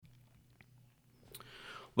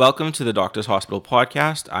Welcome to the Doctors Hospital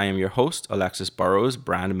podcast. I am your host, Alexis Burrows,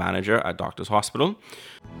 brand manager at Doctors Hospital.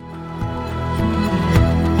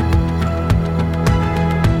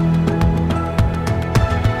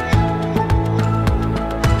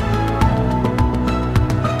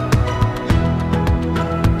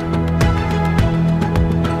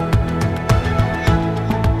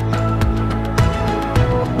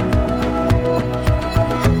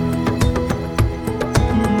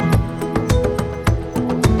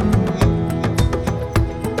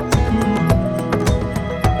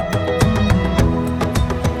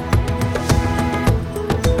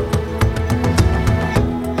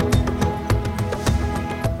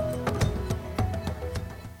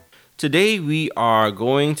 Today we are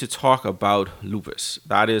going to talk about lupus.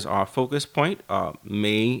 That is our focus point.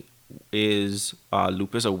 May is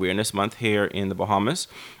Lupus Awareness Month here in the Bahamas,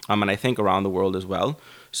 and I think around the world as well.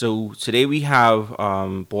 So today we have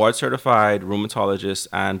board-certified rheumatologist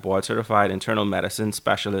and board-certified internal medicine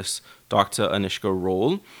specialist, Dr. Anishka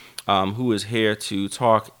Roll, who is here to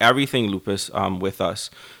talk everything lupus with us.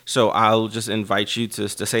 So I'll just invite you to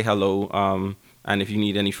say hello. And if you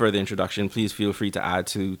need any further introduction, please feel free to add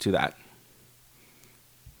to that.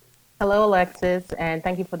 Hello, Alexis, and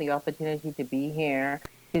thank you for the opportunity to be here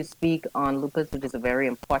to speak on lupus, which is a very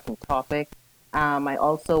important topic. I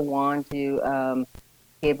also want to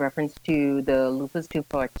give reference to the Lupus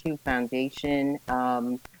 242 Foundation.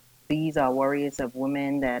 These are warriors of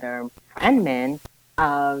women and men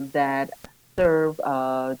that serve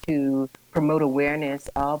to promote awareness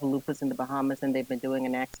of lupus in the Bahamas, and they've been doing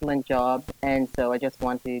an excellent job. And so I just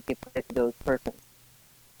want to give credit to those persons.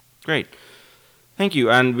 Great. Thank you.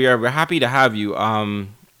 And we're happy to have you.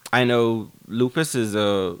 I know lupus is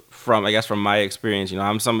from my experience,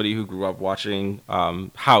 I'm somebody who grew up watching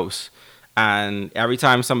House. And every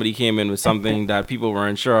time somebody came in with something that people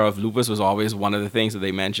weren't sure of, lupus was always one of the things that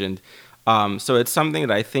they mentioned. So it's something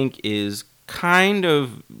that I think is kind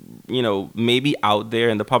of, maybe out there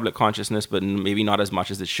in the public consciousness, but maybe not as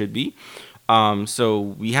much as it should be. So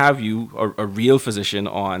we have you, a real physician,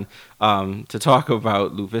 on to talk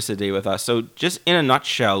about lupus today with us. So just in a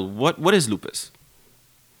nutshell, what is lupus?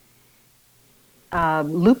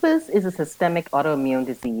 Lupus is a systemic autoimmune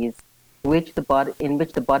disease in which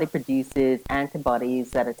the body produces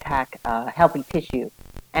antibodies that attack healthy tissue,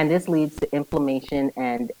 and this leads to inflammation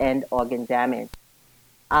and end organ damage.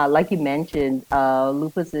 Like you mentioned,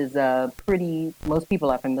 lupus is most people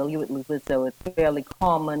are familiar with lupus, so it's fairly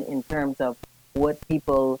common in terms of what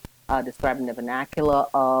people describe in the vernacular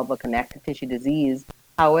of a connective tissue disease.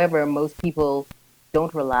 However, most people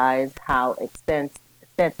don't realize how extensive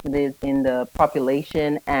it is in the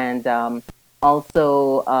population, and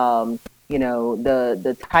also,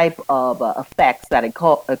 the type of effects that it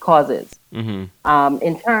causes. Mm-hmm.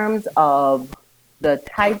 In terms of the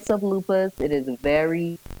types of lupus, it is a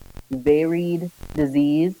very varied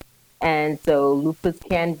disease. And so lupus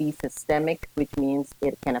can be systemic, which means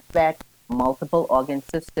it can affect multiple organ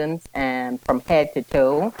systems and from head to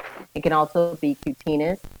toe. It can also be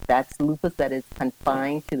cutaneous. That's lupus that is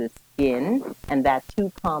confined to the skin, and that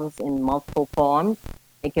too comes in multiple forms.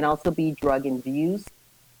 It can also be drug-induced.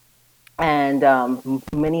 And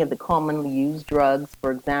many of the commonly used drugs,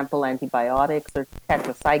 for example, antibiotics or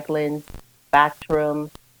tetracyclines, Bactrim,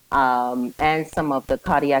 and some of the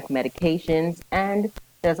cardiac medications. And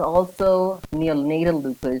there's also neonatal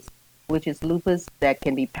lupus, which is lupus that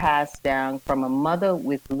can be passed down from a mother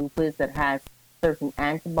with lupus that has certain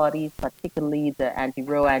antibodies, particularly the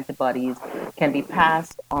anti-Ro antibodies, can be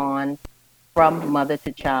passed on from mother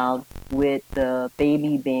to child, with the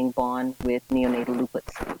baby being born with neonatal lupus.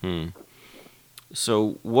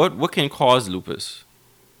 So what can cause lupus?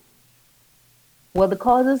 Well, the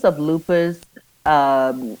causes of lupus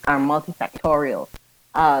are multifactorial.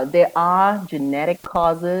 There are genetic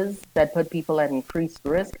causes that put people at increased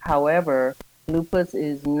risk. However, lupus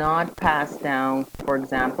is not passed down, for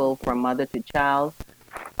example, from mother to child.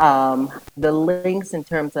 The links in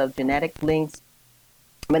terms of genetic links,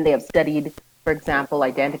 when they have studied, for example,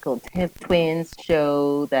 identical twins,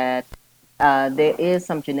 show that there is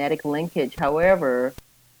some genetic linkage. However,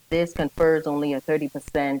 this confers only a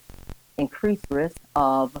 30% increased risk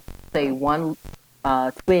of, say, one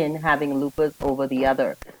twin having lupus over the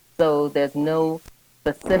other. So there's no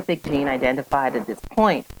specific gene identified at this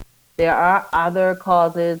point. There are other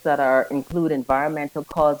causes that include environmental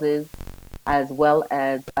causes, as well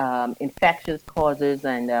as infectious causes,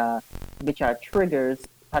 and which are triggers,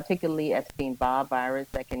 particularly Epstein-Barr virus,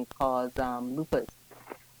 that can cause lupus.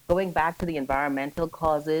 Going back to the environmental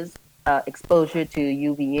causes, exposure to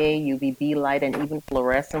UVA, UVB light, and even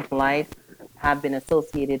fluorescent light have been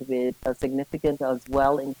associated with a significant as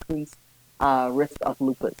well increased risk of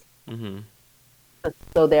lupus. Mm-hmm.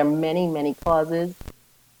 So there are many, many causes,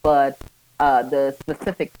 but the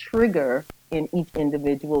specific trigger in each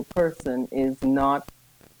individual person is not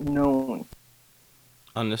known.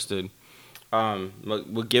 Understood.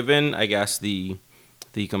 Well, given, I guess, the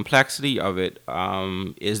complexity of it,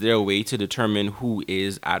 is there a way to determine who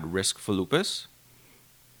is at risk for lupus?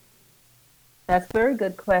 That's a very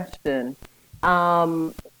good question.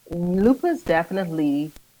 Um, Lupus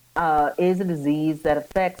definitely is a disease that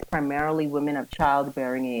affects primarily women of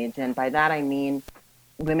childbearing age, and by that I mean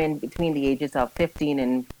women between the ages of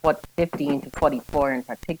 15 to 44 in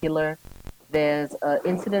particular. There's an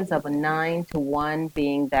incidence of a 9 to 1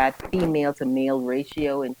 being that female to male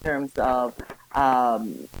ratio in terms of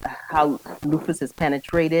how lupus is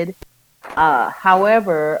penetrated.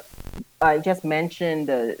 However, I just mentioned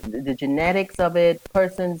the genetics of it.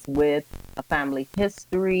 Persons with a family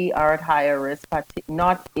history are at higher risk,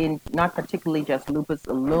 not particularly just lupus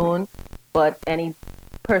alone, but any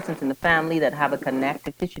persons in the family that have a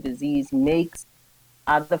connective tissue disease makes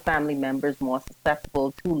other family members more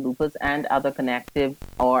susceptible to lupus and other connective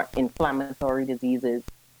or inflammatory diseases.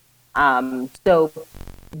 So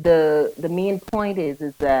the main point is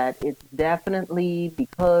that it's definitely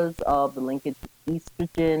because of the linkage to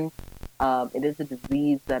estrogen. It is a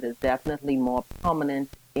disease that is definitely more prominent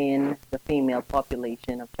in the female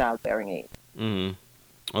population of childbearing age.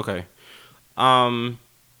 Mm-hmm. Okay. Um,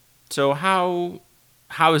 so how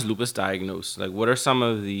is lupus diagnosed? Like, what are some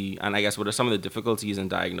of the, and I guess what are some of the difficulties in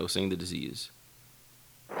diagnosing the disease?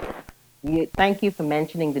 Thank you for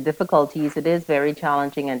mentioning the difficulties. It is very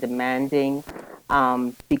challenging and demanding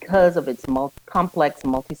because of its complex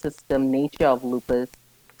multi-system nature of lupus.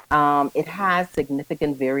 It has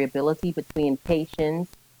significant variability between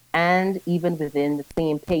patients and even within the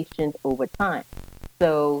same patient over time.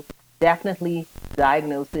 So definitely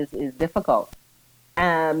diagnosis is difficult.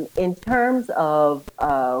 In terms of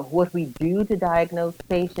what we do to diagnose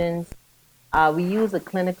patients, we use a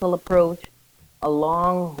clinical approach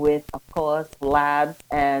along with, of course, labs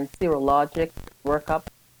and serologic workup,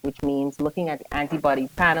 which means looking at the antibody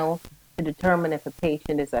panel to determine if a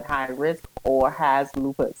patient is at high risk or has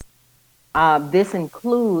lupus. This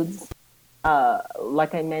includes,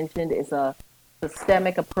 like I mentioned, is a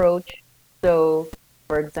systemic approach. So,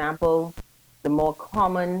 for example, the more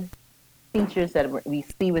common features that we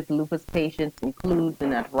see with lupus patients includes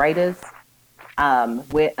an arthritis,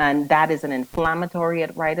 and that is an inflammatory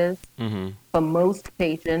arthritis. Mm-hmm. For most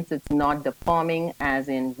patients, it's not deforming, as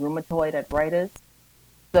in rheumatoid arthritis.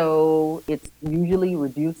 So it's usually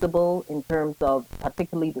reducible in terms of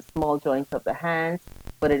particularly the small joints of the hands,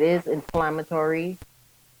 but it is inflammatory.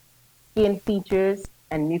 Skin features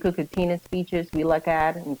and mucocutaneous features we look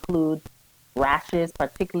at include rashes,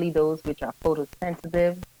 particularly those which are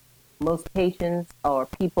photosensitive. Most patients or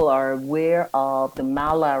people are aware of the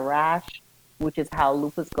malar rash, which is how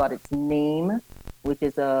lupus got its name, which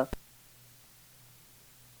is a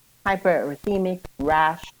hypererythemic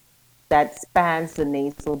rash that spans the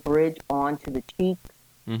nasal bridge onto the cheeks.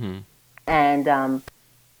 Mm-hmm. And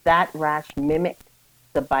that rash mimicked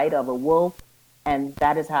the bite of a wolf. And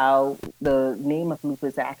that is how the name of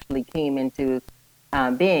lupus actually came into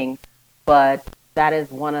being. But that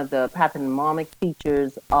is one of the pathognomonic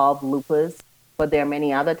features of lupus. But there are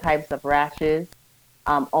many other types of rashes.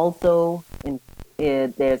 Also,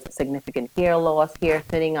 there's significant hair loss, hair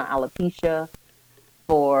thinning, or alopecia.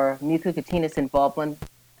 For mucocutaneous involvement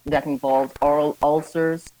that involves oral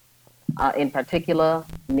ulcers, in particular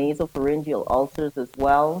nasopharyngeal ulcers as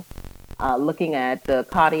well. Looking at the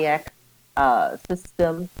cardiac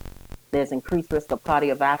system, there's increased risk of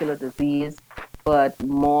cardiovascular disease, but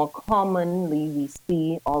more commonly we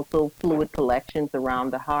see also fluid collections around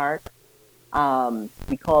the heart.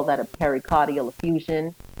 We call that a pericardial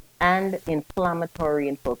effusion, and inflammatory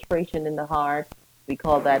infiltration in the heart. We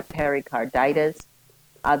call that pericarditis.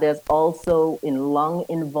 There's also in lung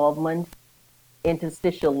involvement,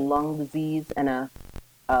 interstitial lung disease, and a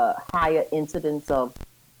higher incidence of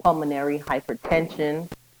pulmonary hypertension.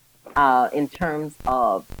 In terms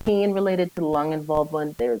of pain related to lung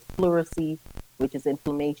involvement, there's pleurisy, which is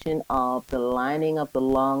inflammation of the lining of the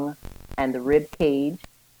lung and the rib cage.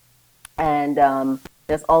 And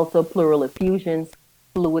there's also pleural effusions,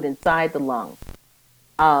 fluid inside the lung.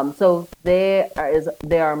 So there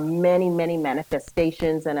are many, many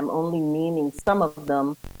manifestations, and I'm only naming some of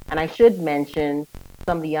them. And I should mention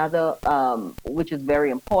some of the other, which is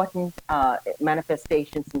very important.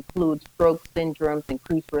 Manifestations include stroke syndromes,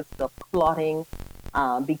 increased risk of clotting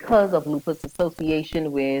because of lupus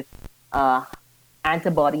association with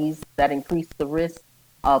antibodies that increase the risk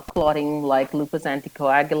of clotting, like lupus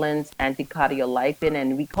anticoagulants, anticardiolipin,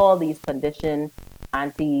 and we call these conditions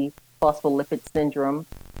antiphospholipid syndrome.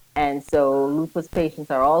 And so lupus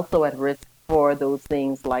patients are also at risk for those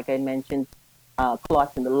things, like I mentioned,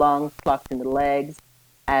 clots in the lungs, clots in the legs,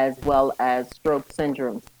 as well as stroke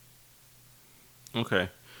syndromes. Okay.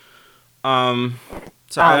 Um,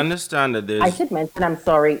 so I Um, understand that I there's. should mention, I'm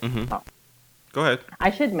sorry. Hmm. Go ahead.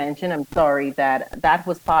 I should mention, I'm sorry, that that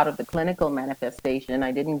was part of the clinical manifestation.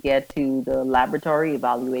 I didn't get to the laboratory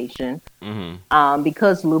evaluation. Hmm.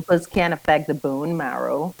 Because lupus can affect the bone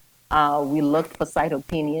marrow. We looked for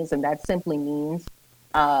cytopenias, and that simply means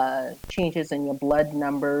changes in your blood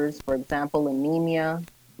numbers. For example, anemia,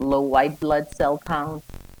 low white blood cell count,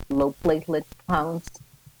 low platelet counts,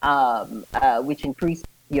 which increase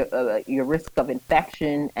your risk of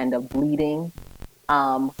infection and of bleeding.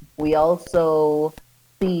 We also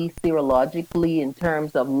see serologically in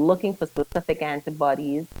terms of looking for specific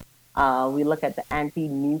antibodies. We look at the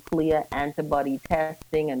anti-nuclear antibody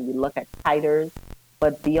testing and we look at titers.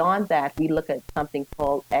 But beyond that, we look at something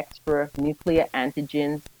called extra nuclear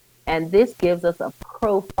antigens. And this gives us a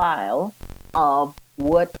profile of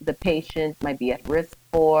what the patient might be at risk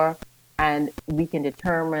for. And we can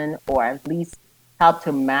determine, or at least help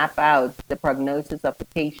to map out the prognosis of the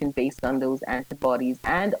patient based on those antibodies,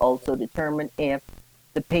 and also determine if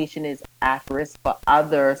the patient is at risk for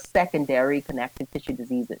other secondary connective tissue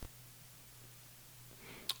diseases.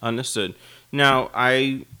 Understood. Now,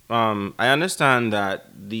 I understand that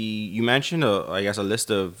you mentioned I guess a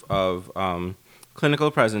list of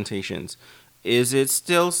clinical presentations. Is it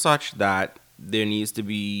still such that there needs to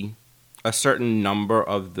be a certain number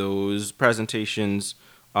of those presentations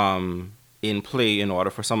in play in order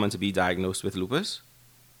for someone to be diagnosed with lupus?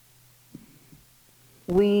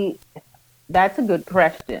 We That's a good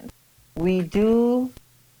question. We do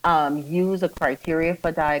use a criteria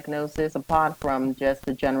for diagnosis apart from just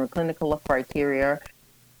the general clinical criteria.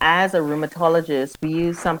 As a rheumatologist, we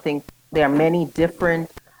use something. There are many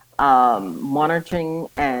different monitoring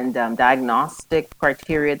and diagnostic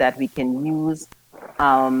criteria that we can use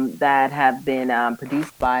that have been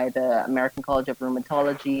produced by the American College of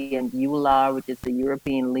Rheumatology and EULAR, which is the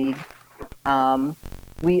European League. Um,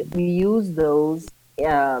 we use those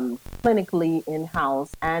clinically in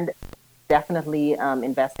house and definitely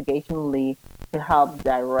investigationally to help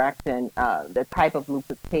direct and the type of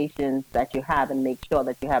lupus patients that you have and make sure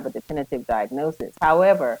that you have a definitive diagnosis.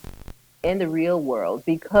 However, in the real world,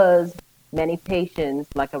 because many patients,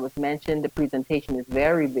 like I was mentioned, the presentation is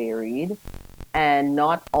very varied, and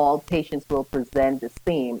not all patients will present the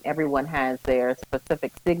same. Everyone has their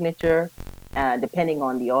specific signature, depending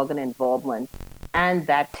on the organ involvement, and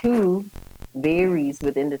that too varies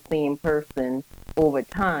within the same person over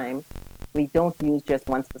time. We don't use just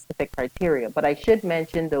one specific criteria, but I should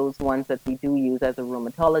mention those ones that we do use as a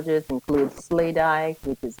rheumatologist include SLEDAI,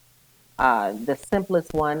 which is the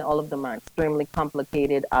simplest one. All of them are extremely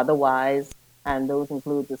complicated otherwise, and those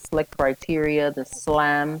include the SLIC criteria, the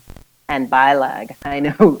SLAM, and BILAG. I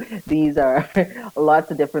know these are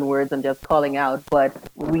lots of different words I'm just calling out, but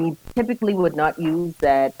we typically would not use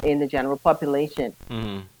that in the general population.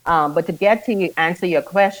 Hmm. But to get to answer your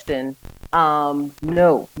question,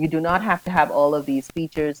 no, you do not have to have all of these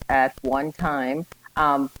features at one time.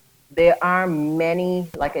 Um, there are many,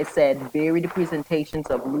 like I said, varied presentations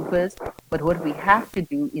of lupus, but what we have to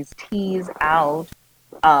do is tease out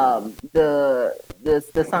the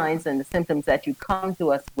signs and the symptoms that you come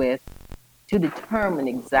to us with to determine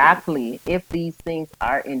exactly if these things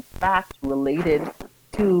are in fact related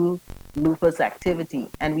to lupus activity.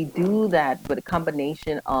 And we do that with a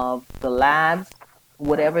combination of the labs,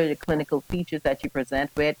 whatever the clinical features that you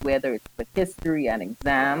present with, whether it's the history and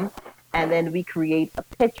exam, and then we create a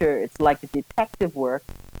picture. It's like a detective work,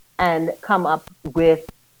 and come up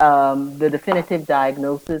with the definitive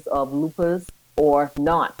diagnosis of lupus or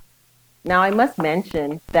not. Now, I must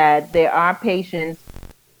mention that there are patients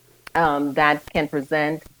that can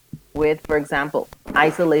present with, for example,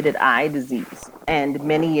 isolated eye disease, and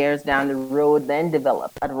many years down the road, then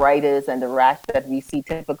develop arthritis and the rash that we see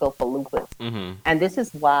typical for lupus. Hmm. And this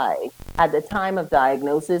is why, at the time of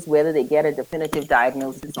diagnosis, whether they get a definitive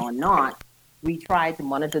diagnosis or not, we try to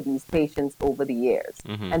monitor these patients over the years.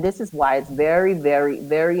 Hmm. And this is why it's very, very,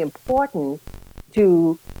 very important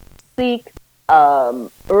to seek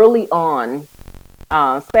early on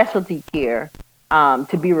specialty care,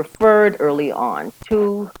 to be referred early on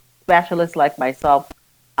to specialists like myself,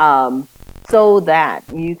 um, so that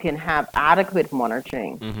you can have adequate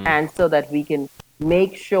monitoring Hmm. and so that we can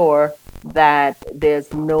make sure that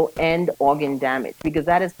there's no end organ damage, because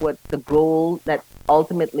that is what the goal that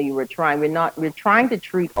ultimately we're trying to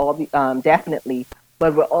treat all definitely,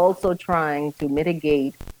 but we're also trying to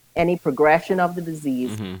mitigate any progression of the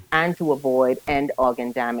disease Mm-hmm. and to avoid end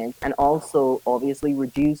organ damage, and also obviously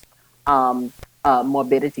reduce um,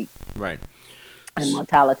 morbidity Right. and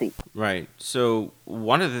mortality. Right. So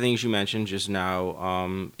one of the things you mentioned just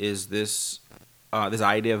now is this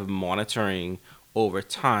idea of monitoring over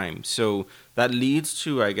time. So that leads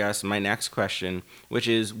to, I guess, my next question, which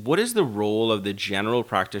is, what is the role of the general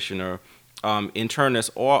practitioner, internist,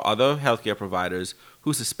 or other healthcare providers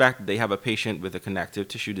who suspect they have a patient with a connective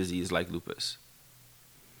tissue disease like lupus?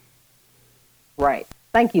 Right.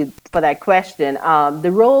 Thank you for that question.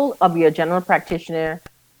 The role of your general practitioner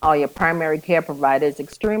or your primary care provider is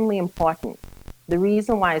extremely important. The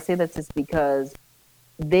reason why I say this is because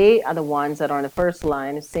they are the ones that are on the first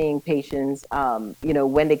line of seeing patients,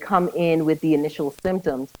 when they come in with the initial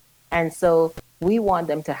symptoms. And so we want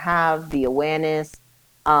them to have the awareness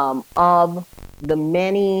of the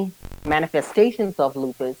many manifestations of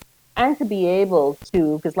lupus, and to be able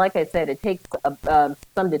to, because like I said, it takes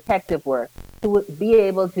some detective work to be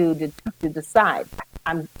able to decide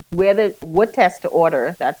what test to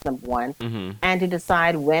order. That's number one, Mm-hmm. and to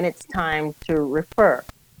decide when it's time to refer.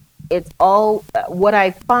 It's all what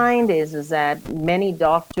I find is that many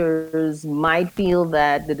doctors might feel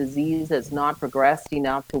that the disease has not progressed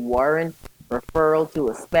enough to warrant referral to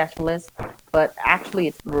a specialist, but actually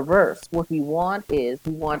it's the reverse. What we want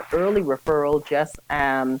early referral. Just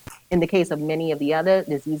in the case of many of the other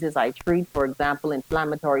diseases I treat, for example,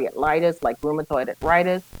 inflammatory arthritis like rheumatoid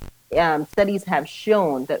arthritis. Studies have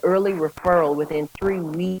shown that early referral within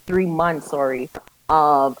 3 months,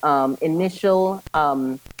 of initial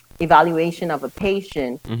evaluation of a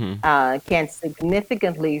patient Mm-hmm. can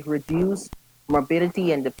significantly reduce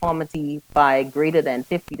morbidity and deformity by greater than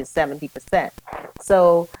 50 to 70%.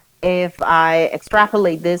 So if I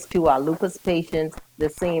extrapolate this to our lupus patients, the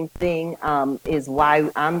same thing is why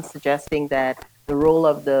I'm suggesting that the role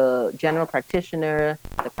of the general practitioner,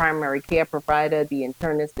 the primary care provider, the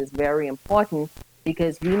internist is very important,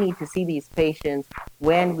 because we need to see these patients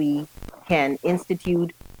when we can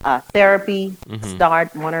institute therapy, Mm-hmm.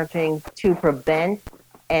 start monitoring to prevent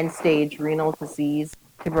end stage renal disease,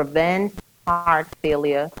 to prevent heart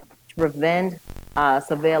failure, to prevent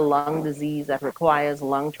severe lung disease that requires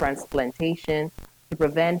lung transplantation, to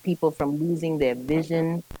prevent people from losing their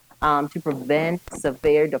vision, to prevent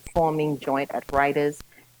severe deforming joint arthritis,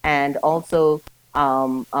 and also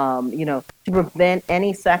to prevent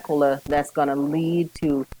any sequela that's going to lead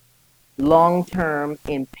to long-term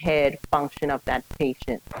impaired function of that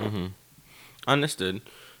patient. Mm-hmm. Understood.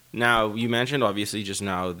 Now, you mentioned obviously just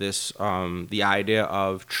now this the idea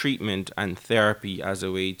of treatment and therapy as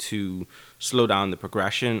a way to slow down the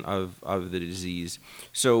progression of the disease.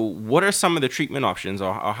 So, what are some of the treatment options,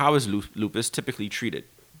 or how is lupus typically treated?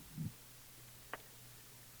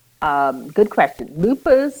 Good question.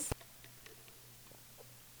 Lupus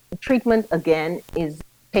treatment, again, is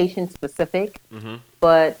patient specific, Mm-hmm.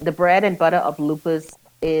 but the bread and butter of lupus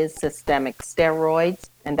is systemic steroids,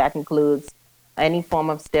 and that includes any form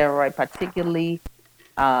of steroid, particularly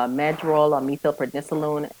Medrol or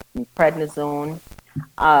methylprednisolone and prednisone.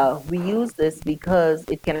 We use this because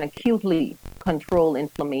it can acutely control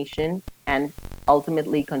inflammation and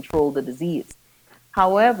ultimately control the disease.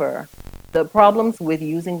 However, the problems with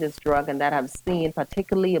using this drug, and that I've seen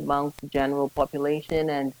particularly amongst the general population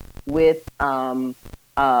and with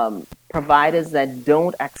providers that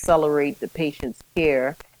don't accelerate the patient's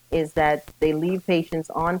care, is that they leave patients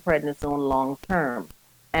on prednisone long term.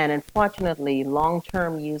 And unfortunately, long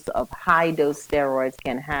term use of high dose steroids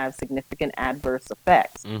can have significant adverse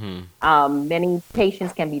effects. Mm-hmm. Many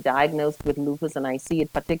patients can be diagnosed with lupus, and I see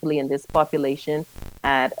it particularly in this population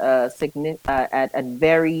at at a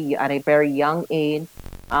very young age.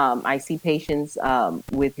 I see patients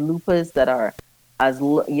with lupus that are as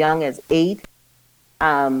young as 8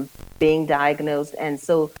 being diagnosed, and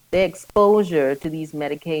so the exposure to these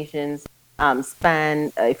medications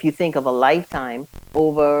span, if you think of a lifetime,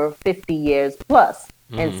 over 50 years plus.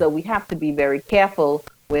 And Mm-hmm. so we have to be very careful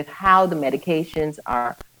with how the medications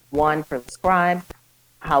are, one, prescribed,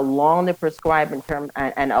 how long they're prescribed in terms,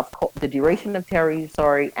 and of course the duration of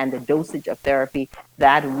therapy, and the dosage of therapy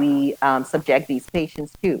that we subject these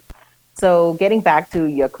patients to. So getting back to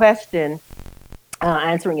your question,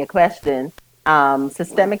 answering your question,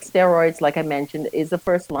 systemic steroids, like I mentioned, is the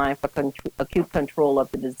first line for acute control of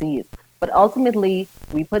the disease. But ultimately,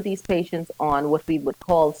 we put these patients on what we would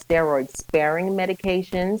call steroid sparing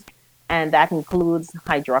medications, and that includes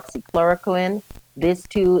hydroxychloroquine. This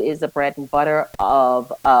too is the bread and butter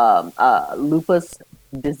of lupus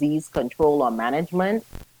disease control or management.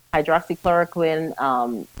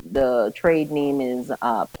 Hydroxychloroquine, the trade name is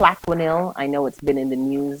Plaquenil. I know it's been in the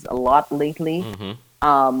news a lot lately.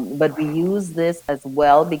 Mm-hmm. But we use this as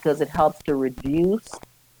well because it helps to reduce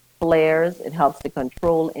flares, it helps to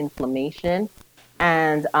control inflammation,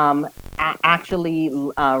 and actually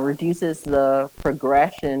reduces the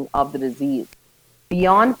progression of the disease.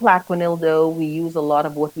 Beyond Plaquenil, though, we use a lot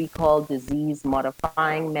of what we call disease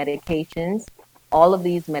modifying medications. All of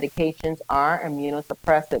these medications are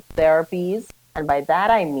immunosuppressive therapies. And by that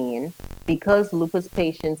I mean, because lupus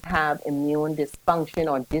patients have immune dysfunction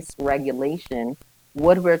or dysregulation,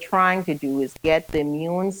 what we're trying to do is get the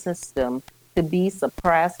immune system to be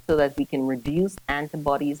suppressed so that we can reduce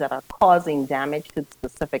antibodies that are causing damage to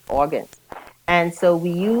specific organs. And so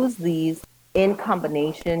we use these in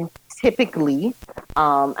combination typically,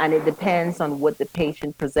 and it depends on what the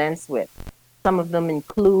patient presents with. Some of them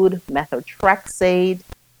include methotrexate,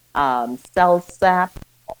 Celsap,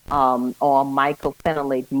 or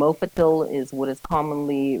mycophenolate mofetil is what is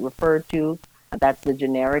commonly referred to. That's the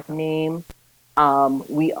generic name.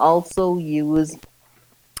 We also use,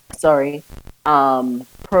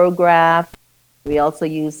 Prograf. We also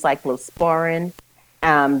use cyclosporin,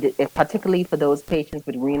 particularly for those patients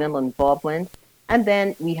with renal involvement. And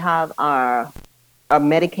then we have our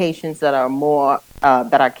medications that are more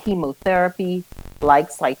that are chemotherapy,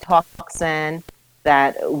 like Cytoxan,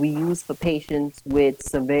 that we use for patients with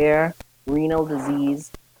severe renal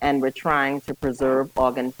disease, and we're trying to preserve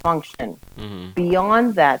organ function. Mm-hmm.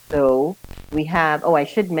 Beyond that, though, we have, I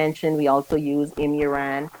should mention, we also use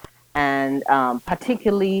Imuran, and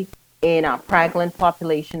particularly in our pregnant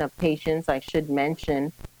population of patients, I should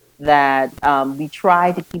mention that we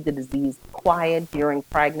try to keep the disease quiet during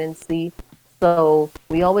pregnancy. So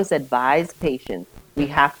we always advise patients we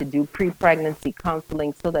have to do pre-pregnancy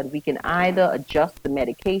counseling so that we can either adjust the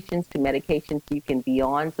medications to medications you can be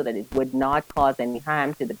on so that it would not cause any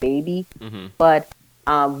harm to the baby. Mm-hmm. But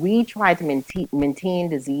we try to maintain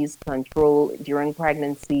disease control during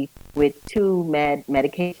pregnancy with two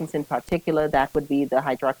medications in particular. That would be the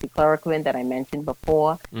hydroxychloroquine that I mentioned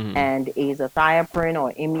before, Mm-hmm. and azathioprine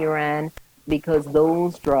or Imuran, because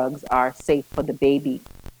those drugs are safe for the baby.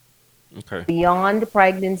 Okay. Beyond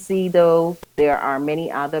pregnancy, though, there are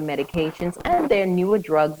many other medications, and there are newer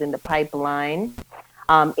drugs in the pipeline.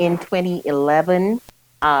 In 2011,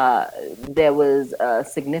 there was a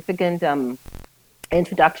significant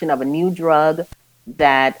introduction of a new drug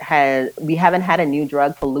we haven't had a new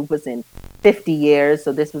drug for lupus in 50 years,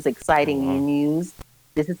 so this was exciting new news.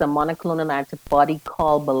 This is a monoclonal antibody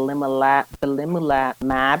called belimumab,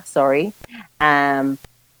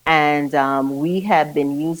 and we have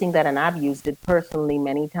been using that, and I've used it personally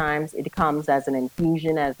many times. It comes as an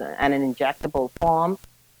infusion, and an injectable form,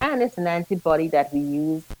 and it's an antibody that we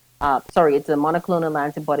use. It's a monoclonal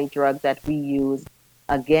antibody drug that we use,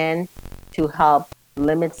 again, to help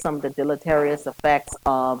limit some of the deleterious effects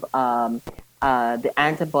of the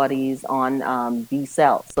antibodies on B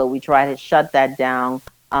cells. So we try to shut that down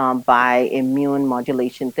by immune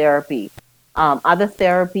modulation therapy. Other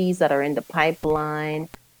therapies that are in the pipeline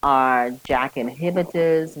are JAK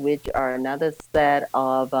inhibitors, which are another set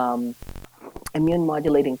of immune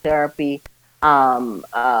modulating therapy.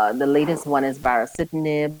 The latest one is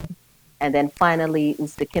baricitinib. And then finally,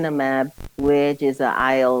 ustekinumab, which is an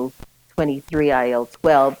IL-23,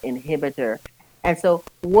 IL-12 inhibitor. And so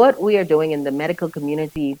what we are doing in the medical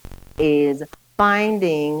community is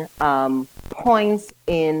finding points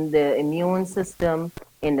in the immune system,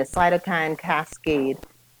 in the cytokine cascade,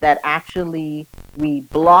 that actually we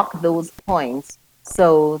block those points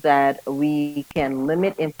so that we can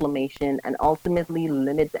limit inflammation and ultimately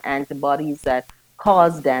limit the antibodies that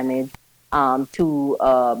cause damage, to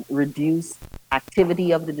reduce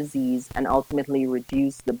activity of the disease and ultimately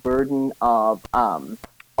reduce the burden of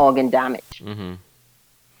organ damage. Mm-hmm.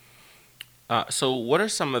 So what are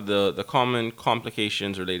some of the common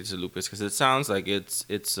complications related to lupus? Because it sounds like it's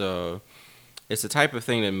a type of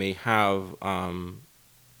thing that may have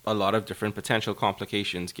a lot of different potential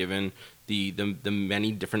complications given the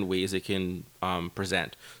many different ways it can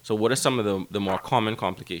present. So what are some of the more common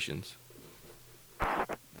complications?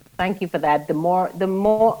 Thank you for that. The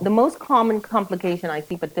most common complication I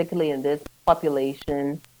see, particularly in this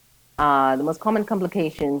population, the most common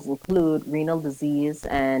complications include renal disease,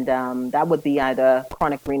 and that would be either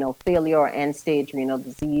chronic renal failure or end-stage renal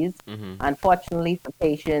disease. Mm-hmm. Unfortunately, for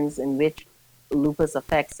patients in which lupus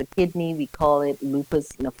affects the kidney, we call it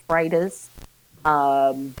lupus nephritis.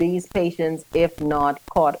 These patients, if not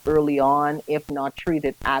caught early on, if not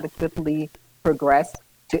treated adequately, progress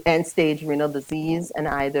to end-stage renal disease and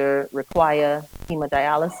either require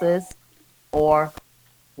hemodialysis or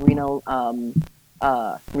renal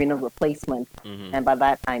renal replacement, Mm-hmm. and by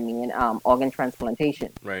that I mean organ transplantation.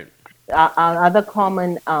 Right. Other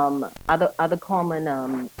common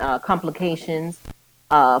complications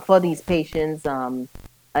for these patients,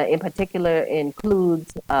 in particular,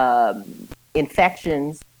 includes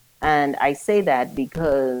infections, and I say that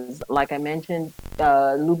because, like I mentioned,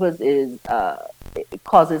 lupus it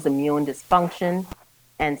causes immune dysfunction,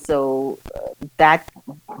 and so that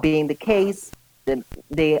being the case,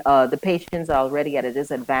 the patients are already at a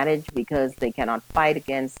disadvantage because they cannot fight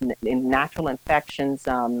against natural infections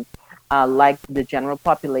like the general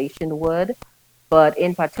population would. But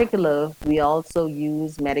in particular, we also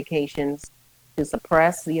use medications to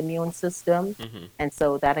suppress the immune system. Mm-hmm. And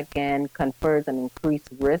so that again confers an increased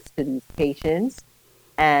risk to these patients.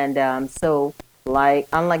 And so, like,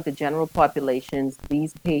 unlike the general populations,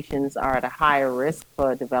 these patients are at a higher risk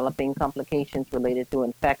for developing complications related to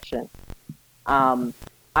infection. Um,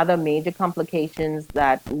 Other major complications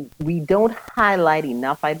that we don't highlight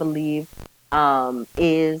enough, I believe,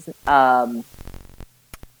 is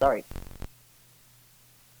sorry,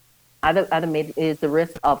 other major is the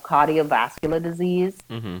risk of cardiovascular disease.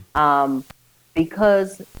 Mm-hmm. Um,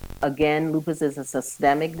 because again, lupus is a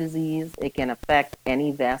systemic disease. It can affect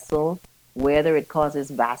any vessel, whether it causes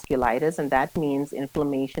vasculitis, and that means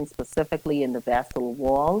inflammation specifically in the vessel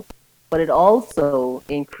wall, but it also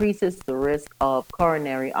increases the risk of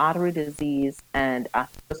coronary artery disease and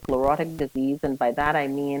atherosclerotic disease. And by that I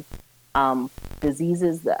mean um,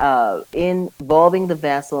 diseases involving the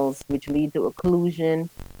vessels, which lead to occlusion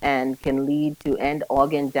and can lead to end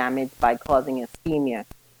organ damage by causing ischemia.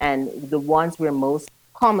 And the ones we're most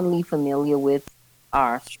commonly familiar with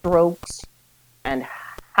are strokes and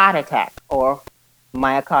heart attack or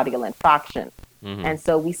myocardial infarction. Mm-hmm. And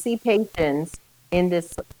so we see patients in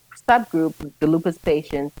this subgroup, the lupus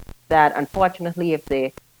patients, that unfortunately, if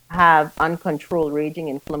they have uncontrolled raging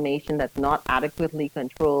inflammation that's not adequately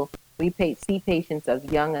controlled, see patients as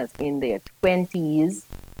young as in their 20s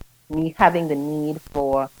having the need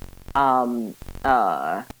for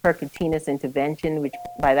percutaneous intervention, which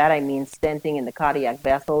by that I mean stenting in the cardiac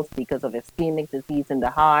vessels because of ischemic disease in the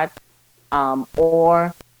heart,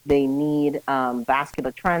 or they need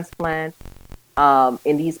vascular transplant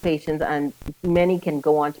in these patients, and many can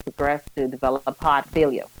go on to progress to develop heart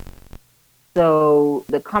failure. So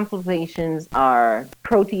the complications are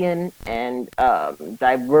protein and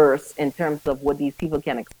diverse in terms of what these people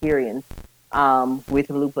can experience with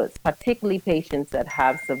lupus, particularly patients that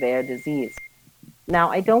have severe disease. Now,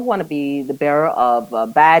 I don't want to be the bearer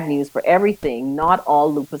of bad news for everything. Not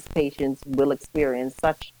all lupus patients will experience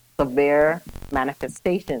such severe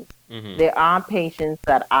manifestations. Mm-hmm. There are patients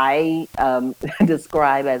that I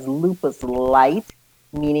describe as lupus light,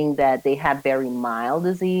 meaning that they have very mild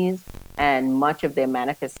disease, and much of their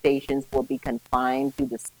manifestations will be confined to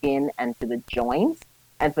the skin and to the joints.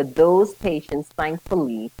 And for those patients,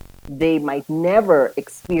 thankfully, they might never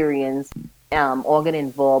experience organ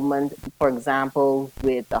involvement, for example,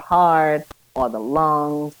 with the heart or the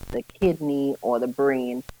lungs, the kidney, or the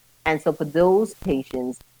brain. And so for those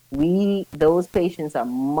patients, those patients are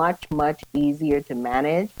much easier to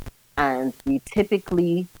manage, and we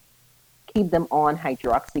typically keep them on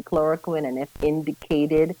hydroxychloroquine, and if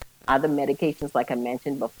indicated, other medications like I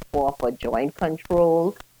mentioned before for joint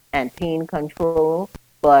control and pain control.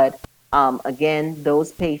 But again,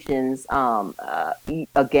 those patients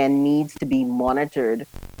again needs to be monitored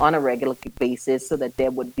on a regular basis so that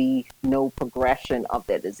there would be no progression of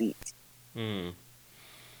their disease. Mm.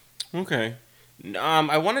 Okay.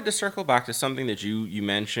 I wanted to circle back to something that you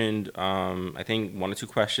mentioned, I think 1 or 2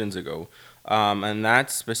 questions ago, and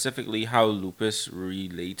that's specifically how lupus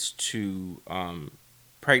relates to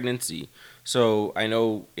pregnancy. So I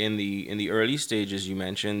know in the early stages you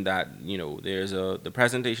mentioned that there's the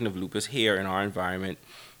presentation of lupus here in our environment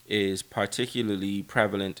is particularly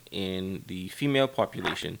prevalent in the female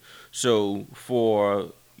population. So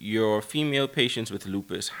for your female patients with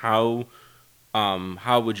lupus, how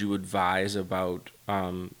would you advise about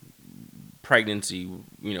pregnancy,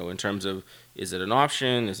 in terms of, is it an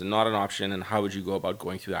option, is it not an option, and how would you go about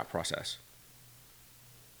going through that process?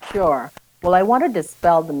 Sure. Well, I want to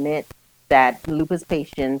dispel the myth that lupus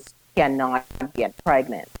patients cannot get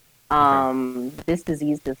pregnant. Okay. This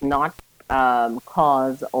disease does not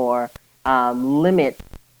cause or limit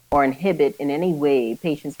or inhibit in any way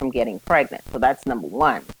patients from getting pregnant. So that's number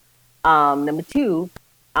one. Number two,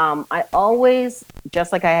 I always,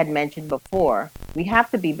 just like I had mentioned before, we have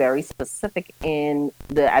to be very specific in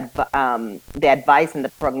the advice and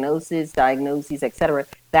the prognosis, diagnoses, etc.,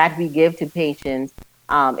 that we give to patients.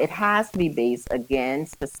 It has to be based, again,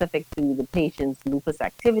 specific to the patient's lupus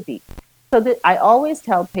activity. So I always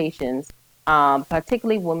tell patients,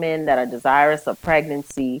 particularly women that are desirous of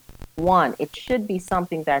pregnancy, one, it should be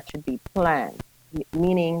something that should be planned,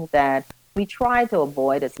 meaning that we try to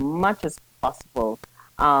avoid as much as possible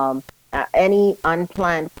um, any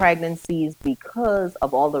unplanned pregnancies because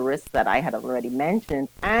of all the risks that I had already mentioned,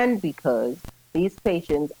 and because these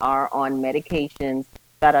patients are on medications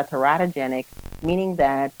that are teratogenic, meaning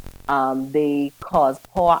that they cause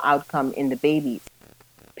poor outcome in the babies.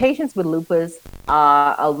 Patients with lupus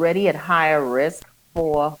are already at higher risk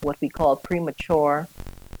for what we call premature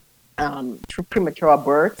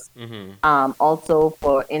births, Mm-hmm. also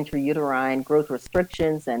for intrauterine growth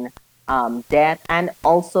restrictions and death, and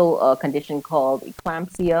also a condition called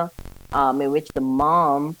eclampsia, in which the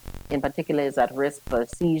mom, in particular, is at risk for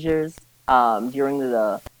seizures during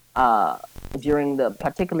uh,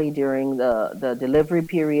 particularly during the delivery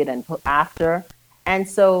period and after. And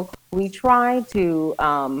so we try to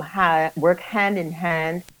work hand in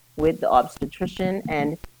hand with the obstetrician,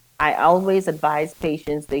 and I always advise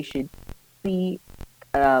patients they should see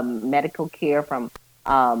medical care from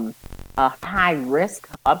um, a high risk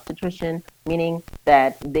obstetrician, meaning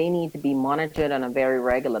that they need to be monitored on a very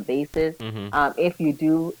regular basis Mm-hmm. if you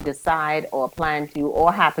do decide or plan to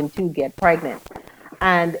or happen to get pregnant.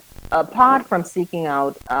 And apart from seeking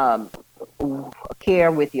out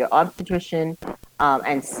care with your obstetrician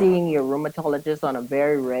and seeing your rheumatologist on a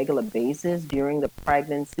very regular basis during the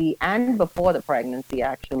pregnancy and before the pregnancy,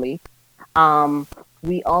 actually, um,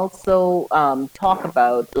 we also talk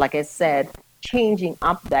about, like I said, changing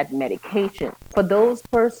up that medication. For those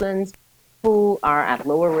persons who are at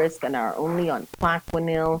lower risk and are only on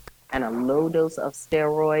Plaquenil and a low dose of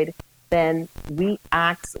steroid, then we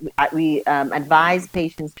advise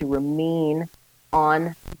patients to remain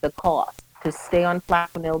on the course, to stay on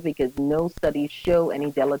Plaquenil because no studies show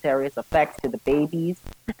any deleterious effects to the babies,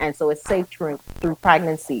 and so it's safe through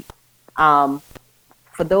pregnancy. Um,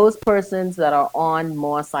 for those persons that are on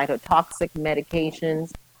more cytotoxic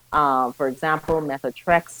medications, for example,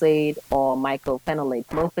 methotrexate or mycophenolate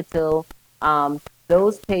mofetil,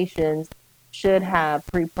 those patients should have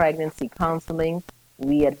pre-pregnancy counseling.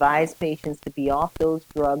 We advise patients to be off those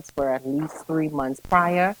drugs for at least 3 months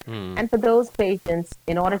prior. Mm. And for those patients,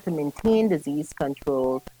 in order to maintain disease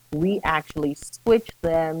control, we actually switch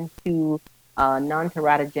them to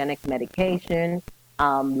non-teratogenic medication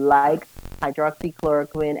like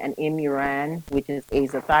hydroxychloroquine and Imuran, which is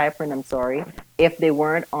azathioprine, I'm sorry, if they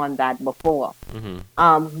weren't on that before.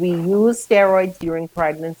 Mm-hmm. We use steroids during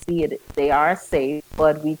pregnancy. They are safe,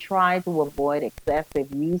 but we try to avoid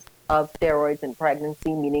excessive use of steroids in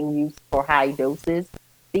pregnancy, meaning use for high doses,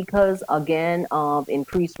 because again, of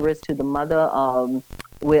increased risk to the mother of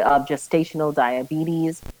gestational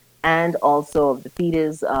diabetes and also of the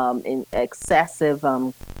fetus in excessive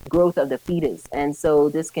growth of the fetus. And so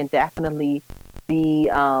this can definitely be,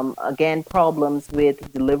 again, problems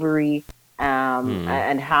with delivery Mm.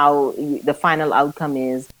 and how the final outcome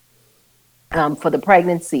is for the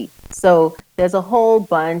pregnancy. So there's a whole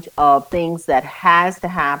bunch of things that has to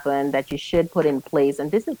happen that you should put in place. And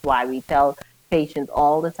this is why we tell patients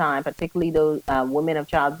all the time, particularly those women of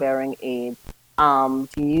childbearing age, to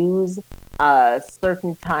use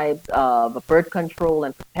certain types of birth control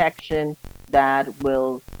and protection that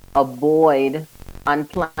will avoid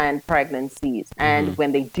unplanned pregnancies. Mm-hmm. And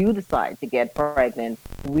when they do decide to get pregnant,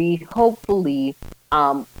 we hopefully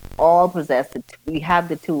um, all we have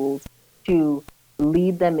the tools to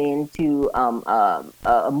lead them into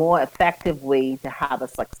a more effective way to have a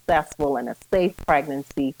successful and a safe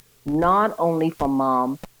pregnancy, not only for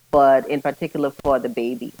mom, but in particular for the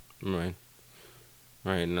baby. Right.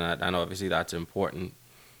 Right. And obviously that's important.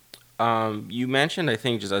 You mentioned, I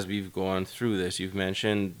think, just as we've gone through this, you've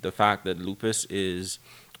mentioned the fact that lupus is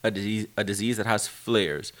a disease that has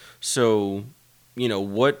flares. So,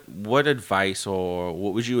 what advice or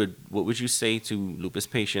what would you say to lupus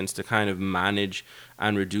patients to kind of manage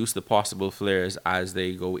and reduce the possible flares as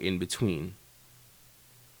they go in between?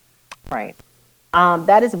 Right.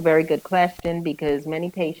 That is a very good question because many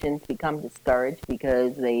patients become discouraged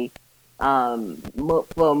because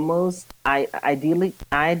for most, ideally,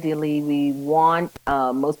 we want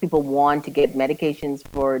most people want to get medications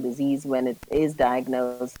for a disease when it is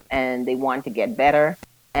diagnosed, and they want to get better,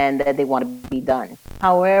 and that they want to be done.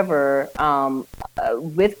 However,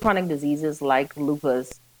 with chronic diseases like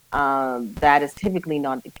lupus, that is typically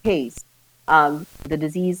not the case. The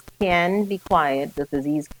disease can be quiet, the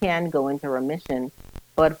disease can go into remission,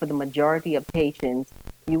 but for the majority of patients,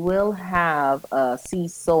 you will have a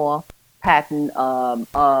seesaw pattern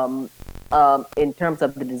in terms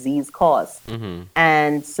of the disease cause. Mm-hmm.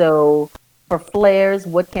 And so, for flares,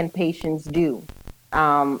 what can patients do?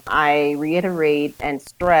 I reiterate and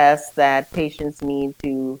stress that patients need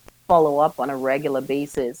to follow up on a regular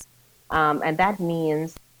basis. And that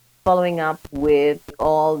means following up with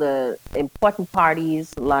all the important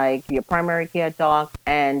parties like your primary care doc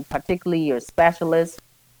and particularly your specialist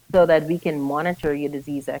so that we can monitor your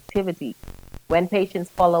disease activity. When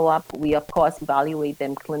patients follow up, we of course evaluate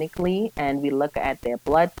them clinically and we look at their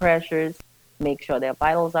blood pressures, make sure their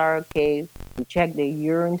vitals are okay. We check their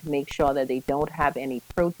urine to make sure that they don't have any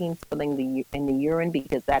proteins filling in the urine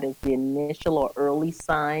because that is the initial or early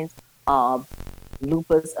signs of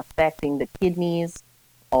lupus affecting the kidneys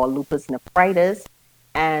or lupus nephritis.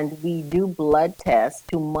 And we do blood tests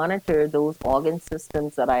to monitor those organ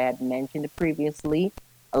systems that I had mentioned previously,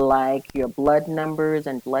 like your blood numbers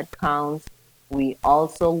and blood counts. We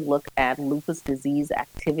also look at lupus disease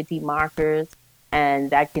activity markers, and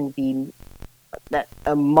that can be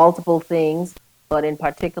multiple things, but in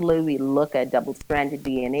particular, we look at double-stranded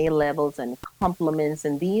DNA levels and complements,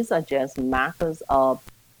 and these are just markers of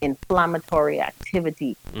inflammatory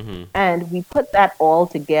activity. Mm-hmm. And we put that all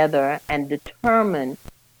together and determine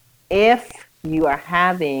if you are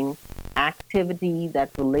having activity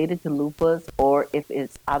that's related to lupus or if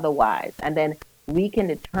it's otherwise. And then we can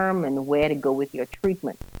determine where to go with your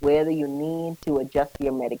treatment, whether you need to adjust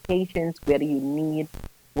your medications, whether you need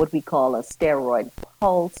what we call a steroid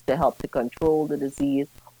pulse to help to control the disease,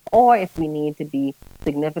 or if we need to be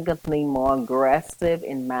significantly more aggressive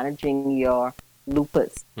in managing your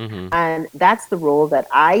lupus. Mm-hmm. And that's the role that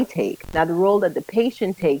I take. Now, the role that the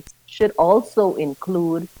patient takes should also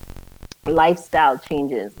include lifestyle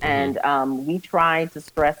changes. Mm-hmm. And we try to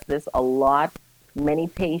stress this a lot. Many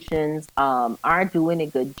patients are doing a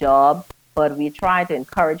good job, but we try to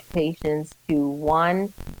encourage patients to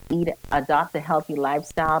one, adopt a healthy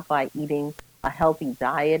lifestyle by eating a healthy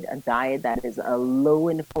diet, a diet that is a low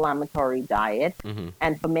inflammatory diet. Mm-hmm.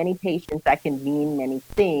 And for many patients, that can mean many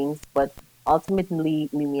things, but ultimately,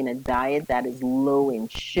 we mean a diet that is low in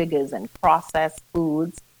sugars and processed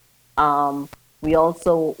foods. Um, we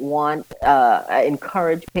also want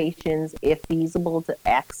encourage patients, if feasible, to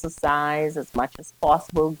exercise as much as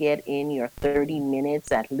possible. Get in your 30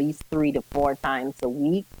 minutes at least 3 to 4 times a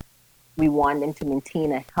week. We want them to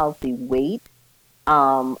maintain a healthy weight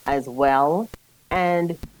as well,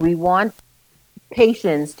 and we want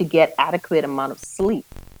patients to get adequate amount of sleep.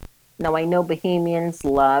 Now, I know Bahamians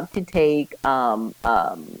love to take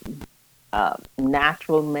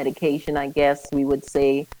natural medication, I guess we would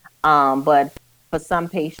say. But for some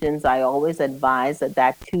patients, I always advise that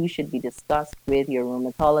that too should be discussed with your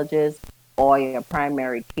rheumatologist or your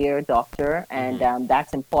primary care doctor. And Mm-hmm.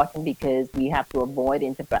 that's important because we have to avoid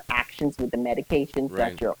interactions with the medications Right.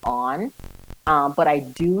 that you're on. But I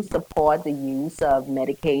do support the use of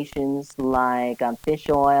medications like fish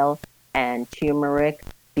oil and turmeric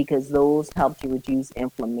because those help to reduce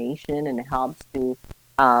inflammation and helps to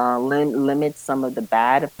limit some of the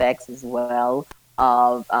bad effects as well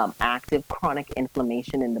of active chronic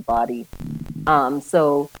inflammation in the body.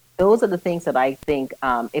 So those are the things that I think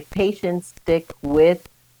if patients stick with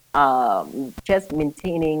just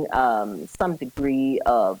maintaining some degree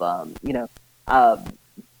of, uh,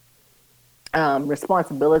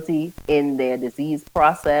 responsibility in their disease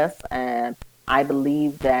process, and I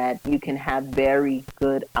believe that you can have very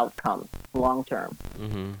good outcomes long term.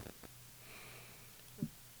 Mm-hmm.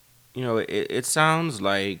 It sounds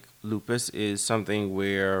like lupus is something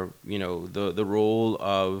where, the role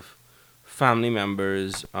of family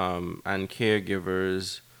members and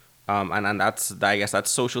caregivers and that's, I guess, that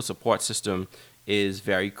social support system is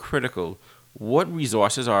very critical. What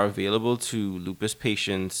resources are available to lupus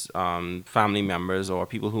patients, family members, or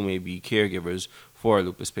people who may be caregivers for a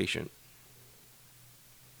lupus patient?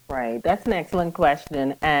 Right, that's an excellent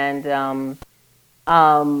question, and the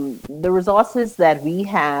resources that we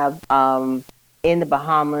have in the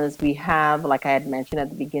Bahamas, we have, like I had mentioned at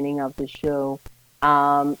the beginning of the show,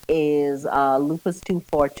 is Lupus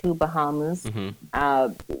 242 Bahamas. Mm-hmm. Uh,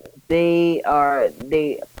 they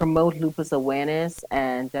promote lupus awareness,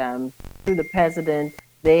 and through the president,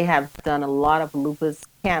 they have done a lot of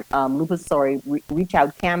reach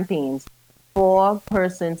out campaigns for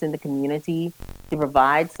persons in the community to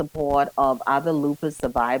provide support of other lupus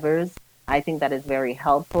survivors. I think that is very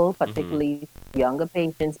helpful, Mm-hmm. particularly younger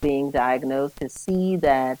patients being diagnosed, to see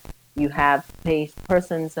that you have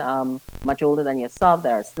persons much older than yourself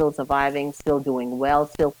that are still surviving, still doing well,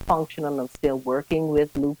 still functional, and still working with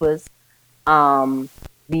lupus. Um,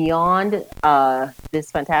 Beyond this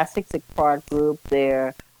fantastic support group,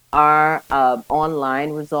 there are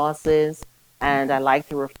online resources, and I like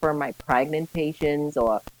to refer my pregnant patients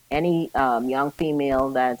or any young female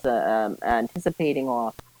that's anticipating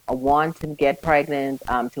or want to get pregnant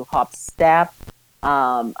to Hop Step.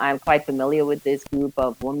 I'm quite familiar with this group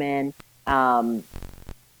of women. Um,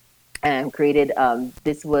 and created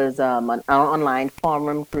this was an online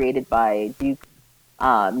forum created by Duke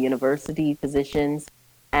University physicians,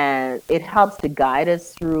 and it helps to guide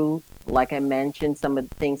us through, like I mentioned, some of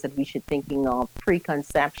the things that we should thinking of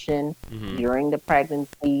preconception, Mm-hmm. during the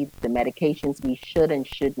pregnancy, the medications we should and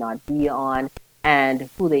should not be on, and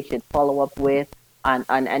who they should follow up with,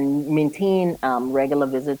 and maintain regular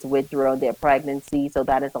visits with throughout their pregnancy. So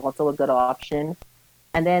that is also a good option.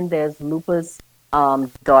 And then there's lupus.org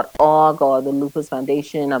or the Lupus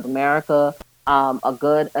Foundation of America. A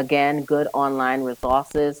good, again, good online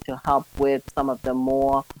resources to help with some of the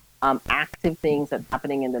more active things that's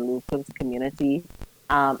happening in the lupus community,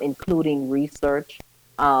 including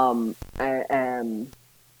um, uh, um,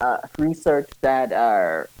 research that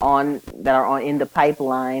are on in the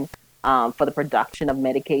pipeline for the production of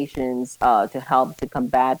medications to help to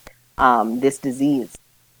combat this disease.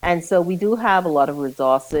 And so we do have a lot of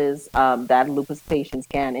resources that lupus patients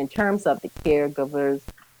can. In terms of the caregivers,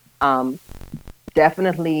 um,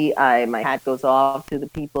 definitely my hat goes off to the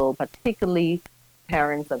people, particularly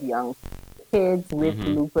parents of young kids with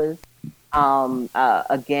Mm-hmm. lupus.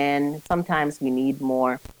 Again, sometimes we need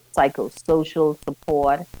more psychosocial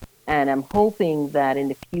support, and I'm hoping that in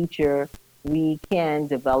the future we can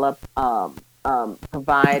develop,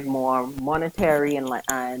 provide more monetary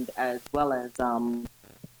and as well as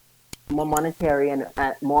more monetary and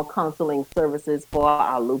more counseling services for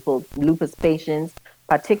our lupus patients,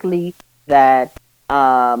 particularly that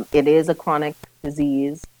it is a chronic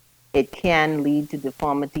disease. It can lead to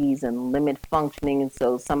deformities and limit functioning, and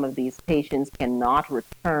so some of these patients cannot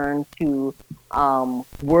return to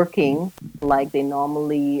working like they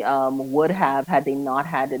normally would have had they not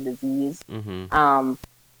had the disease. Mm-hmm. Um,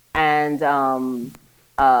 and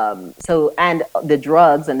so and the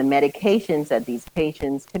drugs and the medications that these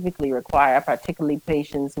patients typically require, particularly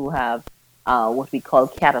patients who have what we call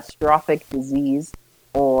catastrophic disease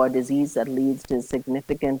or disease that leads to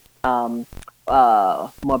significant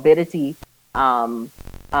morbidity.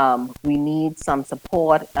 We need some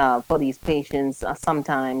support for these patients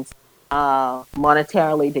sometimes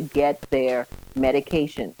monetarily to get their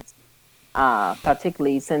medications,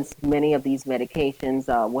 particularly since many of these medications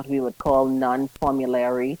are what we would call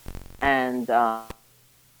non-formulary and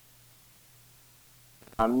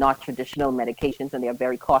not traditional medications, and they are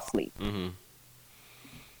very costly. Mm-hmm.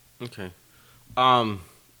 Okay. Um,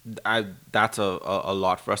 that's a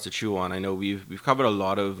lot for us to chew on. I know we've covered a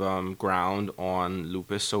lot of ground on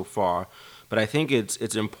lupus so far, but I think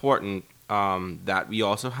it's important that we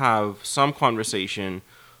also have some conversation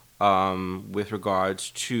with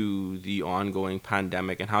regards to the ongoing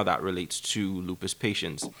pandemic and how that relates to lupus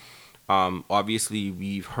patients. Obviously,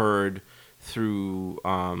 we've heard through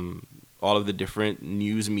all of the different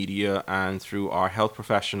news media and through our health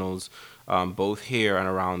professionals, both here and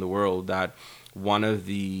around the world, that one of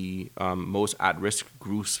the most at-risk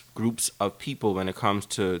groups of people when it comes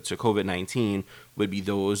to COVID-19 would be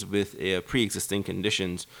those with pre-existing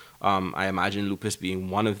conditions. I imagine lupus being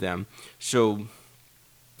one of them. So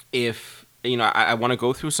if I want to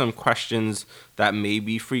go through some questions that may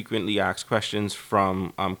be frequently asked questions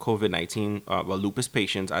from COVID-19, lupus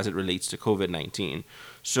patients as it relates to COVID-19.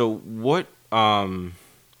 So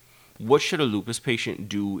what should a lupus patient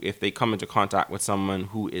do if they come into contact with someone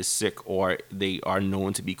who is sick or they are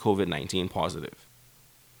known to be COVID-19 positive?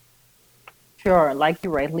 Sure, like you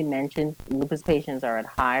rightly mentioned, lupus patients are at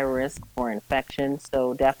high risk for infection.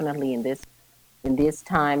 So definitely in this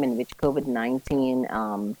time in which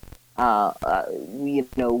COVID-19,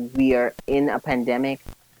 we are in a pandemic.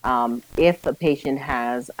 If a patient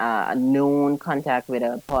has a known contact with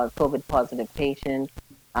a COVID positive patient,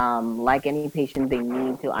 like any patient, they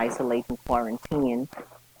need to isolate and quarantine.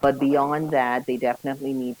 But beyond that, they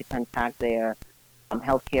definitely need to contact their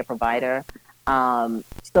healthcare provider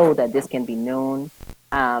so that this can be known,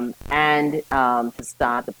 and to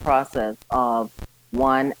start the process of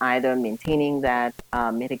one, either maintaining that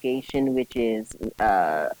mitigation, which is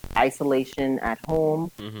isolation at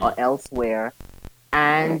home Mm-hmm. or elsewhere,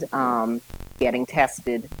 and getting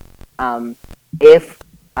tested. If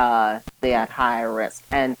they're at higher risk.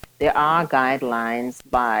 And there are guidelines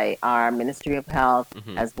by our Ministry of Health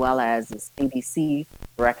Mm-hmm. as well as the CDC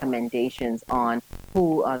recommendations on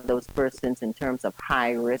who are those persons in terms of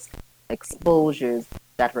high risk exposures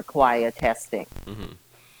that require testing. Mm-hmm.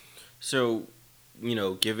 So,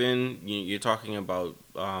 given you're talking about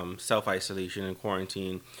self isolation and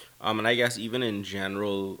quarantine, and I guess even in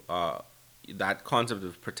general, that concept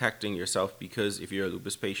of protecting yourself, because if you're a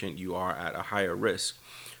lupus patient, you are at a higher risk.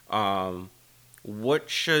 Um, what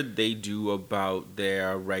should they do about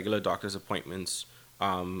their regular doctor's appointments,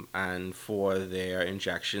 and for their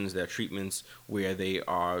injections, their treatments, where they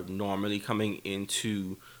are normally coming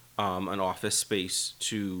into an office space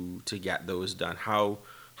to get those done? How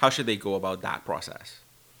should they go about that process?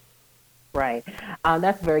 Right.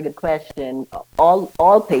 That's a very good question.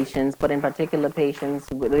 All patients, but in particular patients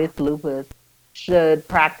with lupus, should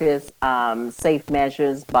practice safe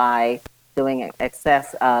measures by doing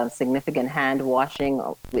excess significant hand washing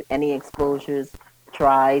with any exposures.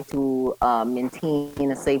 Try to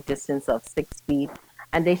maintain a safe distance of 6 feet,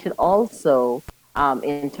 and they should also,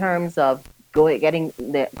 in terms of going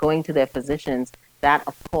to their physicians, that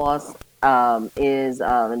of course is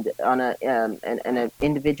on an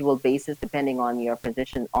individual basis depending on your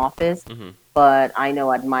physician office. Mm-hmm. But I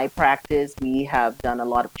know at my practice we have done a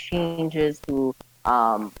lot of changes to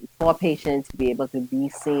for patients to be able to be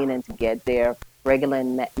seen and to get their regular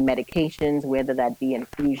medications, whether that be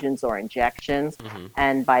infusions or injections. Mm-hmm.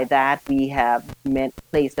 And by that, we have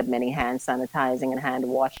placed up many hand sanitizing and hand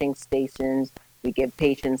washing stations. We give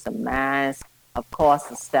patients a mask. Of course,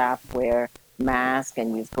 the staff wear masks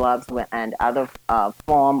and use gloves and other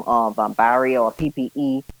form of barrier or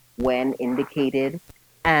PPE when indicated.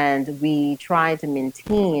 And we try to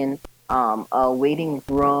maintain a waiting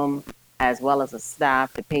room as well as a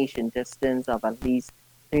staff to patient distance of at least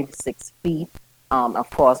 3 to 6 feet, of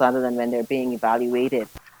course, other than when they're being evaluated.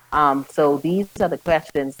 So these are the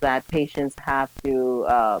questions that patients have to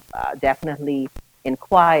definitely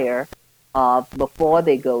inquire before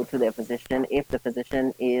they go to their physician, if the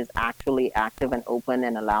physician is actually active and open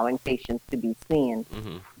and allowing patients to be seen.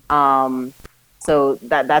 Mm-hmm. So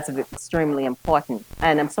that's extremely important.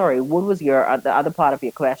 And I'm sorry, what was the other part of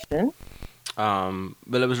your question?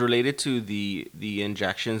 But it was related to the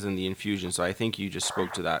injections and the infusion. So I think you just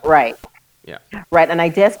spoke to that. Right. Yeah. Right, and I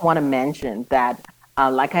just want to mention that,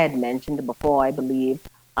 like I had mentioned before, I believe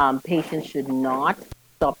patients should not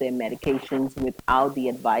stop their medications without the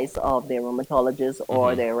advice of their rheumatologist or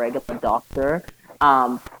Mm-hmm. their regular doctor.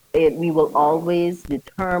 We will always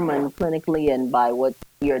determine clinically and by what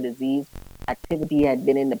your disease activity had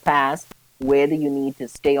been in the past whether you need to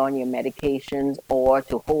stay on your medications or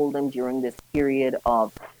to hold them during this period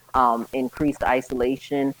of increased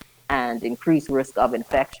isolation and increased risk of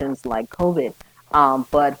infections like COVID.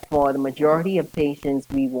 But for the majority of patients,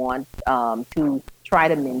 we want to try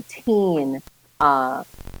to maintain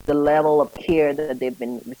the level of care that they've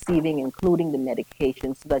been receiving, including the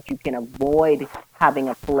medication, so that you can avoid having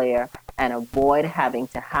a flare and avoid having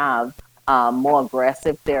to have more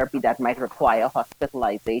aggressive therapy that might require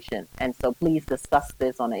hospitalization. And so please discuss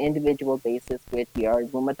this on an individual basis with your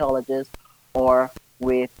rheumatologist or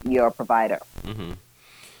with your provider. Mm-hmm.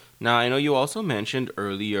 Now, I know you also mentioned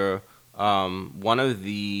earlier one of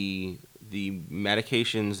the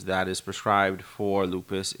medications that is prescribed for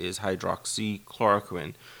lupus is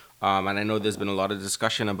hydroxychloroquine. And I know there's been a lot of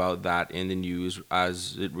discussion about that in the news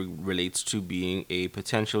as it relates to being a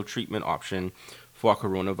potential treatment option for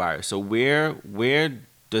coronavirus. So where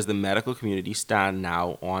does the medical community stand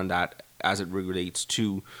now on that as it relates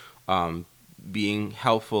to being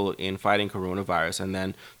helpful in fighting coronavirus? And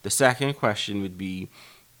then the second question would be,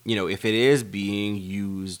 if it is being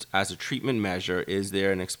used as a treatment measure, is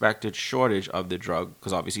there an expected shortage of the drug?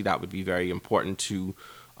 Because obviously that would be very important to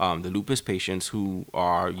the lupus patients who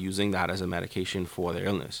are using that as a medication for their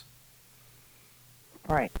illness.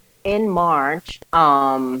 Right. In March,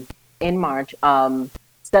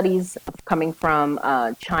 studies coming from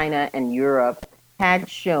China and Europe had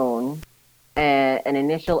shown an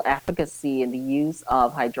initial efficacy in the use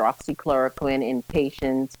of hydroxychloroquine in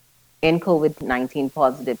patients, in COVID-19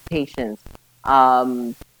 positive patients.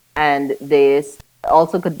 And this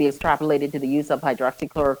also could be extrapolated to the use of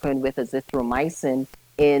hydroxychloroquine with azithromycin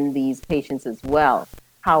in these patients as well.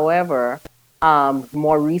 However,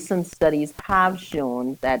 more recent studies have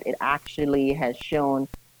shown that it actually has shown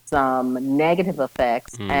some negative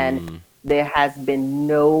effects, and there has been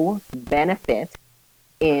no benefit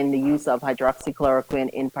in the use of hydroxychloroquine.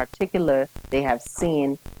 In particular, they have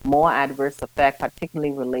seen more adverse effect,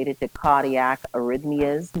 particularly related to cardiac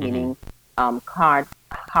arrhythmias, meaning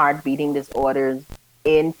heart beating disorders,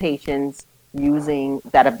 in patients using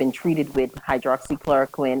that have been treated with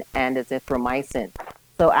hydroxychloroquine and azithromycin.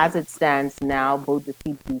 So as it stands now, both the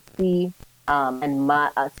CDC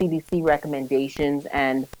CDC recommendations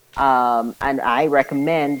and I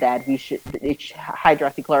recommend that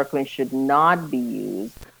hydroxychloroquine should not be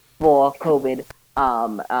used for COVID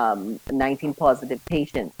 19 positive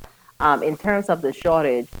patients. In terms of the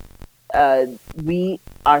shortage, uh, we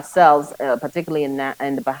ourselves, particularly in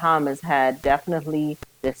the Bahamas, had definitely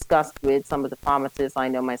discussed with some of the pharmacists. I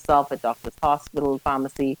know myself at Doctor's Hospital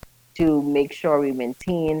Pharmacy to make sure we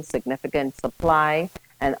maintain significant supply.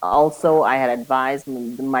 And also, I had advised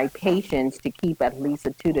my patients to keep at least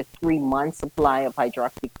a 2 to 3 month supply of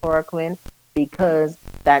hydroxychloroquine because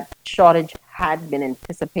that shortage had been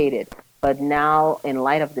anticipated. But now, in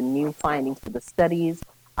light of the new findings for the studies,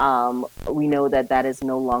 we know that that is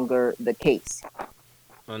no longer the case.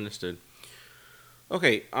 Understood.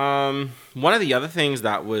 Okay. One of the other things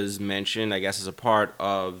that was mentioned, I guess, as a part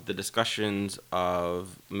of the discussions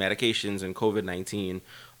of medications and COVID-19,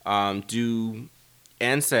 do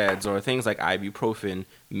NSAIDs or things like ibuprofen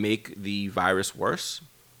make the virus worse?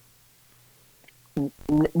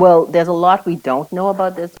 Well, there's a lot we don't know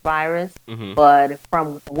about this virus, Mm-hmm. but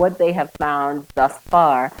from what they have found thus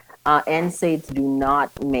far, NSAIDs do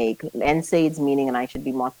not make NSAIDs, meaning, and I should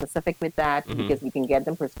be more specific with that Mm-hmm. because we can get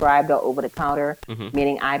them prescribed or over the counter, Mm-hmm.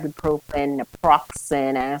 meaning ibuprofen,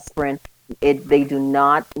 naproxen, aspirin. They do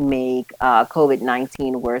not make COVID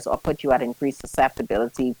 19 worse or put you at increased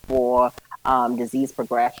susceptibility for disease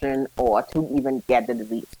progression or to even get the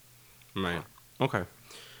disease. Right. Okay.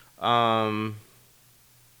 Um,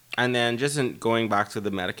 and then just going back to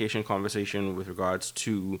the medication conversation with regards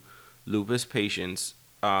to lupus patients,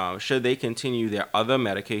 should they continue their other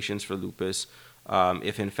medications for lupus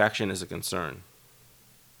if infection is a concern?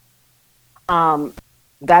 Um,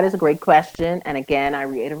 that is a great question. And again, I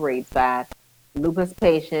reiterate that lupus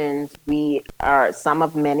patients, we are some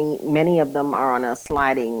of many of them are on a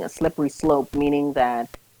slippery slope, meaning that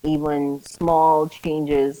even small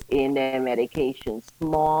changes in their medication,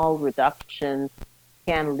 small reductions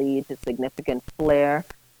can lead to significant flare.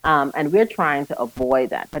 And we're trying to avoid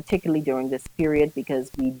that, particularly during this period,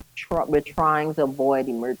 because we're trying to avoid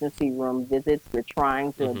emergency room visits. We're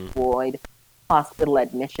trying to Mm-hmm. avoid hospital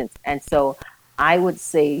admissions. And so I would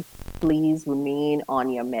say, please remain on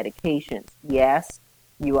your medications. Yes,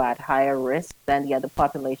 you are at higher risk than the other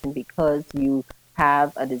population because you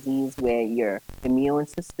have a disease where your immune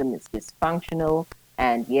system is dysfunctional.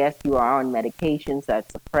 And yes, you are on medications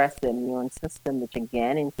that suppress the immune system, which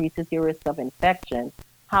again increases your risk of infection.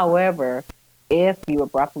 However, if you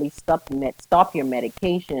abruptly stop your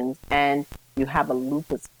medications and you have a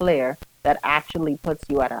lupus flare, that actually puts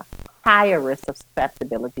you at a higher risk of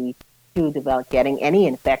susceptibility to develop getting any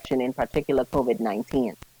infection, in particular COVID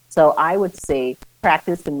 19. So I would say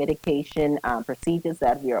practice the mitigation procedures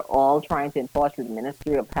that we are all trying to enforce with the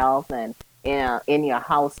Ministry of Health and in your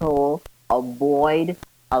household. Avoid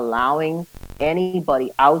allowing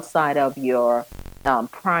anybody outside of your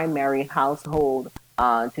primary household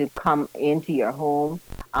to come into your home,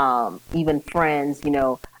 even friends.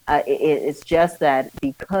 It's just that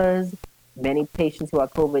because many patients who are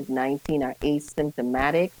COVID 19 are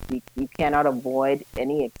asymptomatic, you cannot avoid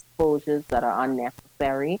any exposures that are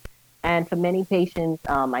unnecessary. And for many patients,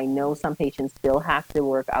 I know some patients still have to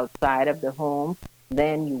work outside of the home.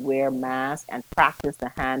 Then you wear masks and practice the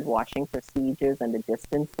hand washing procedures and the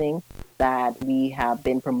distancing that we have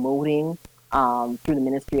been promoting through the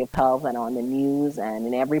Ministry of Health and on the news and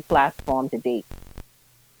in every platform to date.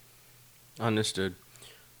 Understood.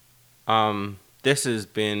 This has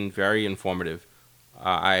been very informative.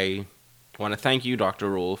 I want to thank you, Dr.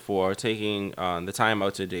 Roll, for taking the time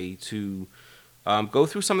out today to go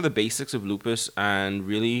through some of the basics of lupus and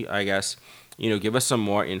really, I guess, give us some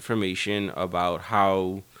more information about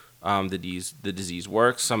how the disease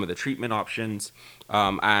works, some of the treatment options,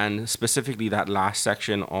 and specifically that last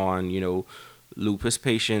section on, lupus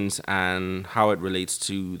patients and how it relates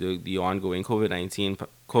to the ongoing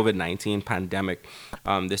COVID-19 pandemic.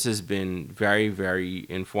 This has been very, very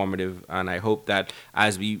informative, and I hope that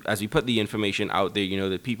as we put the information out there,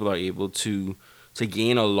 that people are able to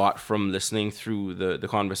gain a lot from listening through the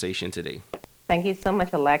conversation today. Thank you so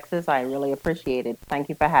much, Alexis. I really appreciate it. Thank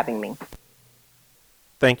you for having me.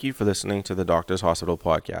 Thank you for listening to the Doctors Hospital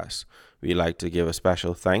podcast. we'd like to give a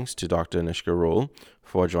special thanks to Dr. Anushka Roll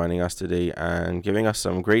for joining us today and giving us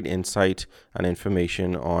some great insight and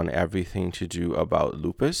information on everything to do about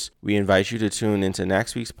lupus. We invite you to tune into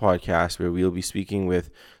next week's podcast, where we'll be speaking with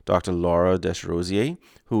Dr. Laura Desrosiers,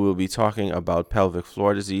 who will be talking about pelvic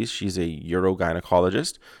floor disease. She's a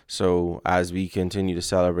urogynecologist. So as we continue to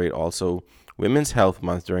celebrate also Women's Health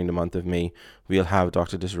Month during the month of May, we'll have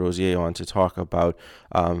Dr. Desrosiers on to talk about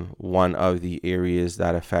one of the areas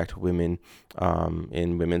that affect women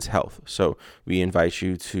in women's health. So we invite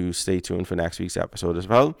you to stay tuned for next week's episode as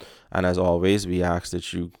well. And as always, we ask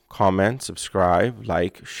that you comment, subscribe,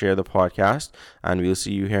 like, share the podcast, and we'll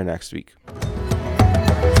see you here next week.